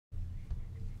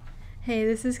Hey,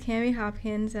 this is Cami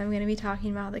Hopkins, and I'm going to be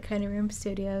talking about the Cutting Room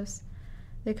Studios.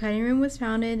 The Cutting Room was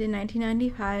founded in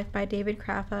 1995 by David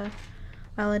Craffa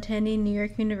while attending New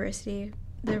York University.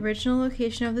 The original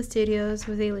location of the studios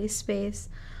was a leased space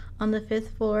on the 5th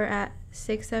floor at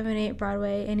 678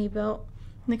 Broadway, and he built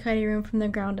the Cutting Room from the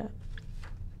ground up.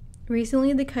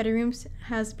 Recently, the Cutting Room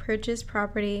has purchased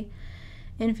property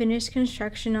and finished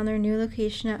construction on their new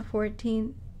location at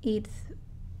 14 East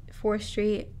 4th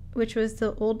Street, which was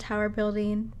the old tower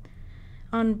building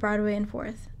on Broadway and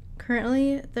 4th.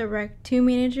 Currently, the two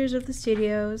managers of the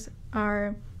studios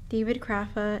are David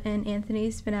Craffa and Anthony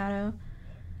Spinato.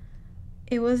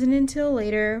 It wasn't until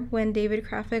later, when David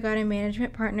Craffa got a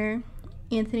management partner,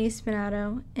 Anthony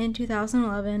Spinato, in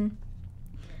 2011,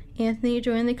 Anthony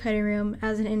joined the Cutting Room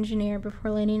as an engineer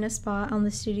before landing a spot on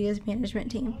the studio's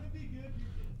management team.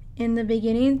 In the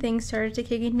beginning, things started to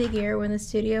kick into gear when the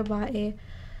studio bought a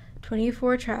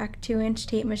 24-track 2-inch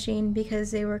tape machine because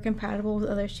they were compatible with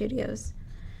other studios.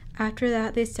 After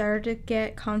that, they started to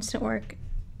get constant work.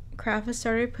 Craffa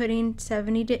started putting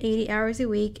 70 to 80 hours a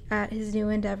week at his new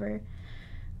endeavor.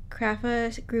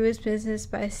 Craffa grew his business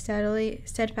by steadfastly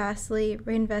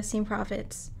reinvesting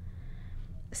profits.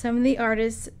 Some of the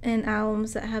artists and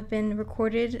albums that have been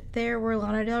recorded there were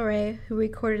Lana Del Rey, who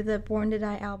recorded the Born to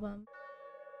Die album.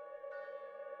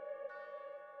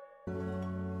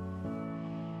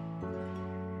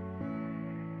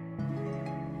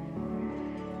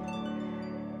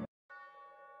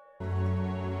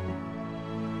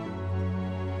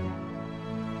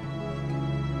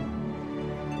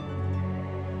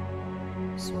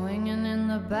 Swinging in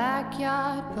the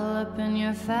backyard, pull up in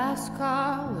your fast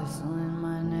car, whistling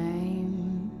my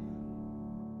name.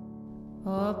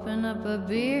 Open up a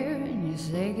beer and you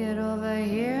say get over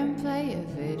here and play a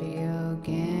video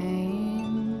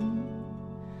game.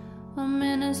 I'm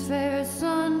in his favorite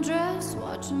sundress,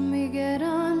 watching me get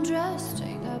undressed,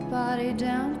 take that body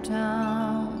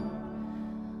downtown.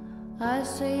 I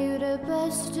say you the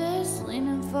bestest,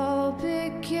 leaning for a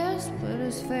big kiss, put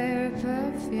his favorite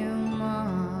perfume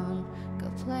on, go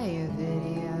play your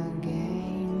video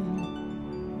game.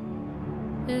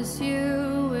 It's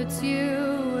you, it's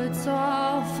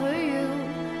all for you.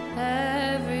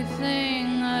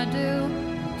 Everything I do,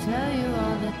 I tell you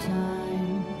all the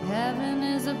time. Heaven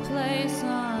is a place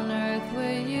on earth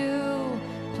with you.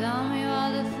 Tell me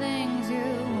all the things you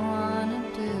wanna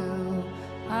do.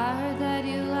 I heard that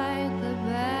you like the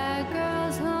bad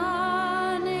girls,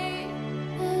 honey.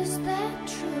 Is that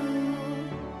true?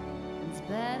 It's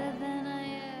better than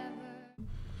I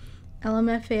ever.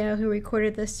 LMFAO, who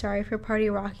recorded the Sorry for Party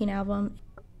Rocking album.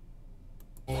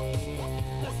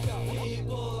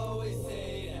 People always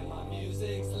say that my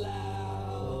music's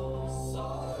loud.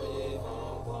 Sorry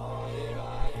for party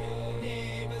rocking.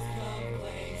 Neighbors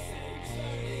complain, say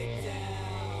turn it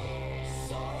down.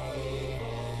 Sorry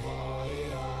for party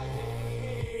rocking.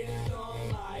 Haters don't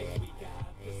like, we got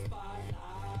the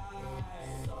spotlight.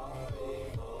 Sorry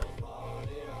for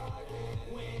party rocking.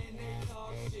 When they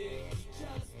talk shit, you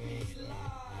just be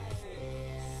like.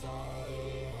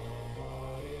 Sorry for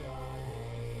party rocking.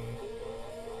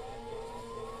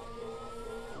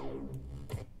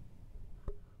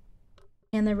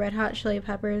 And the Red Hot Chili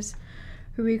Peppers,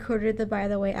 who recorded the By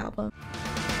the Way album.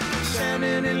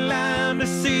 Standing in line to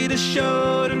see the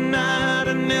show tonight,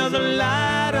 and there's a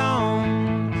light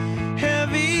on,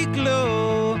 heavy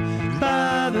glow.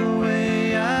 By the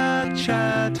way, I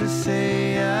tried to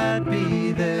say I'd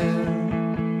be there,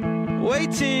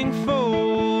 waiting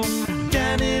for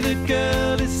Danny the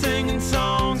girl is singing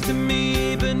songs to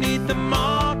me beneath the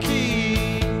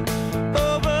marquee.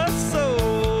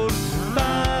 Oversold.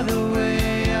 By the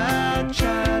way, I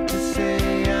tried to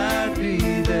say I'd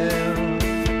be there,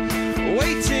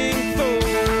 waiting for.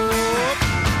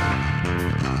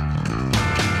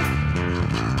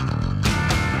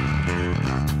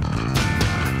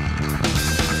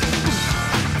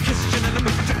 Kissing in the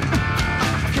mood,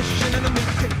 kissing in the mood,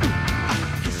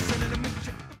 kissing in the mood.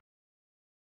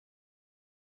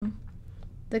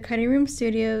 The Cutting Room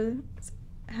Studios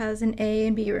has an A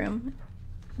and B room.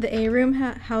 The A room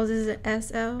houses an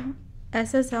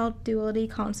SSL Duality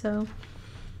console,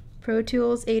 Pro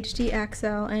Tools HD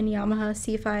XL, and Yamaha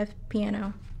C5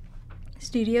 piano.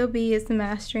 Studio B is the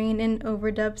mastering and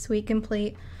overdub suite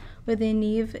complete with a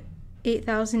Neve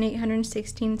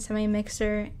 8816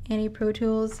 semi-mixer and a Pro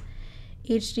Tools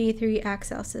HD3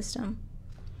 XL system.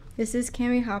 This is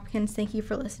Cami Hopkins. Thank you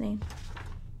for listening.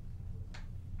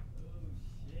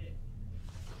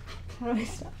 How do I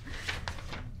stop?